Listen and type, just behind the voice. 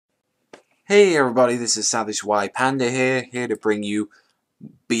Hey everybody, this is Savage Y Panda here to bring you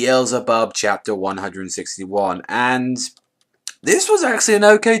Beelzebub chapter 161, and this was actually an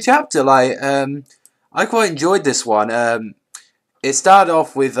okay chapter. I quite enjoyed this one. It started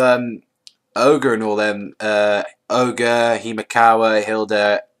off with Ogre and all them, Ogre, Himekawa,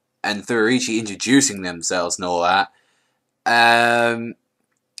 Hilda, and Thurichi introducing themselves and all that.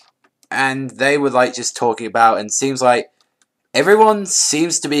 And they were like just talking about, and it seems like everyone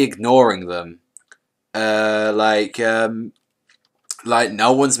seems to be ignoring them. Like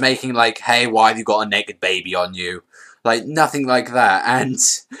no one's making like, hey, why have you got a naked baby on you? Like nothing like that. And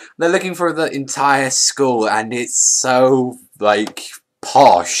they're looking for the entire school, and it's so like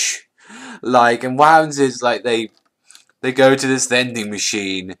posh. Like, and what happens is like they go to this vending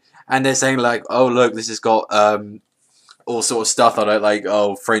machine, and they're saying like, oh look, this has got all sort of stuff on it, like,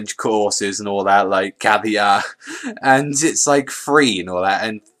 oh, French courses and all that, like caviar, and it's like free and all that,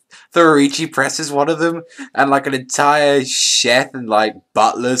 and Thorichi presses one of them, and like an entire chef and like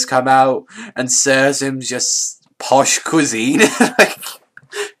butlers come out and serves him just posh cuisine.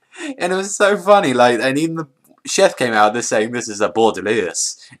 And it was so funny, like, and even the chef came out, they're saying this is a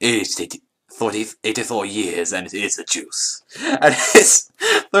Bordelaise, aged 84 years, and it is a juice. And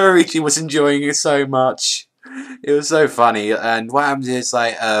Thorichi was enjoying it so much. It was so funny, and what happens is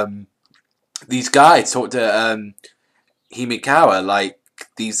like these guys talk to Himekawa, like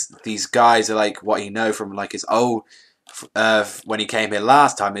these guys are like what he know from like his old when he came here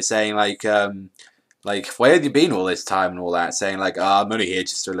last time. He's saying like where have you been all this time and all that, saying like, oh, I'm only here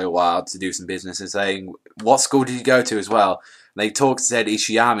just for a little while to do some business, and saying what school did you go to as well. And they said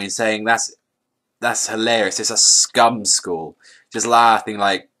Ishiyami, and saying that's hilarious, it's a scum school, just laughing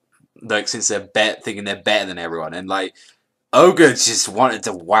like since they're thinking they're better than everyone, and like Ogre just wanted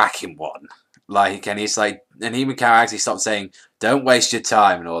to whack him one, like, and he's like, and Himekawa actually stopped saying don't waste your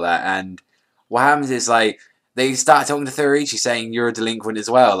time and all that, and what happens is like they start talking to Thorichi saying you're a delinquent as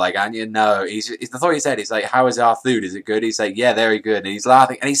well, like, and you know, he's the thought he said, he's like, how is our food, is it good? He's like, yeah, very good, and he's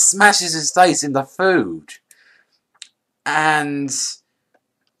laughing, and he smashes his face in the food, and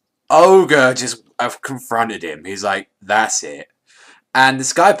Ogre just confronted him, he's like, that's it. And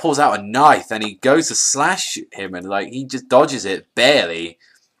this guy pulls out a knife and he goes to slash him, and like he just dodges it barely.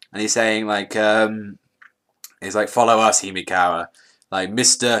 And he's saying like, he's like, follow us, Himekawa. Like,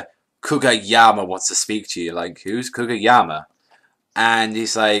 Mr. Kugayama wants to speak to you. Like, who's Kugayama? And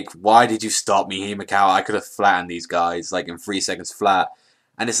he's like, why did you stop me, Himekawa? I could have flattened these guys like in 3 seconds flat.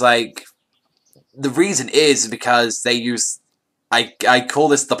 And it's like, the reason is because they use, I call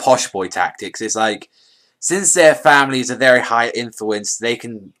this the posh boy tactics. It's like, since their families are very high influence, they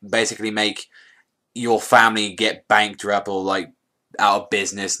can basically make your family get bankrupt or like out of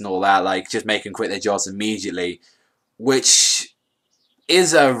business and all that, like just make them quit their jobs immediately, which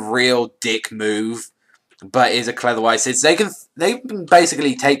is a real dick move, but is a clever way. Since they can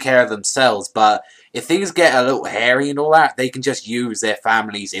basically take care of themselves, but if things get a little hairy and all that, they can just use their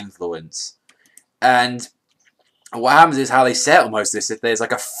family's influence. And what happens is how they settle most of this, if there's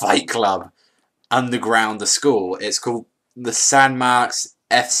like a fight club underground the school, it's called the Sandmarks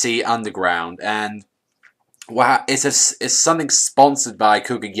FC Underground, and it's something sponsored by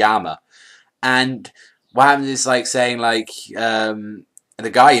Kugayama. And what happens is like saying like the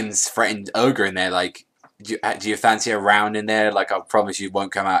guy threatened Ogre in there, like, do you fancy a round in there, like I promise you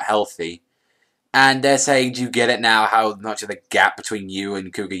won't come out healthy. And they're saying, do you get it now how much of the gap between you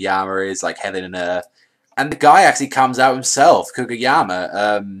and Kugayama is, like heaven and earth? And the guy actually comes out himself,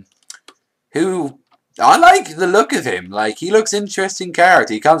 Kugayama, who, I like the look of him. Like, he looks interesting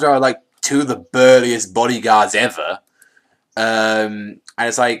character. He comes around like two of the burliest bodyguards ever. And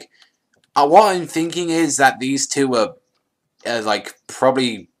it's like, what I'm thinking is that these two are like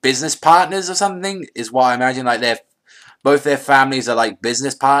probably business partners or something, is what I imagine. Like, both their families are like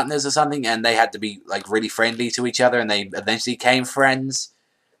business partners or something, and they had to be like really friendly to each other, and they eventually became friends.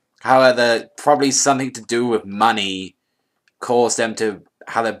 However, probably something to do with money caused them to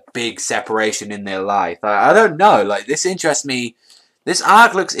have a big separation in their life. I don't know. Like, this interests me. This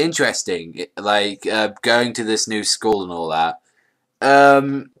arc looks interesting. Like, going to this new school and all that.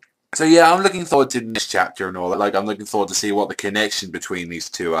 So yeah, I'm looking forward to this chapter and all that. Like, I'm looking forward to see what the connection between these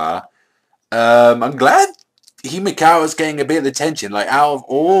two are. I'm glad Himekawa's getting a bit of attention. Like, out of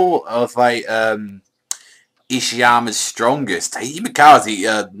all of like Ishiyama's strongest,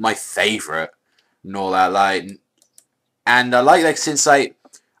 Himekawa's my favorite and all that. Like, and I like since like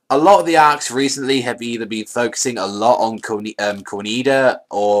a lot of the arcs recently have either been focusing a lot on Konida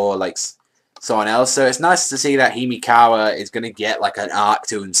or like someone else, so it's nice to see that Himekawa is going to get like an arc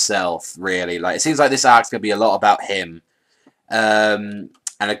to himself, really. Like, it seems like this arc's going to be a lot about him.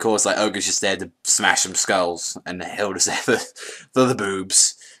 And of course, like, Ogre's just there to smash some skulls, and Hilda's there for the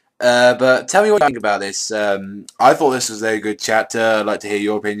boobs. But tell me what you think about this. I thought this was a good chapter. I'd like to hear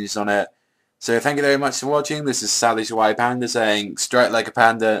your opinions on it. So thank you very much for watching. This is Sally White Panda saying, strike like a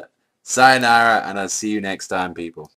panda, sayonara, and I'll see you next time, people.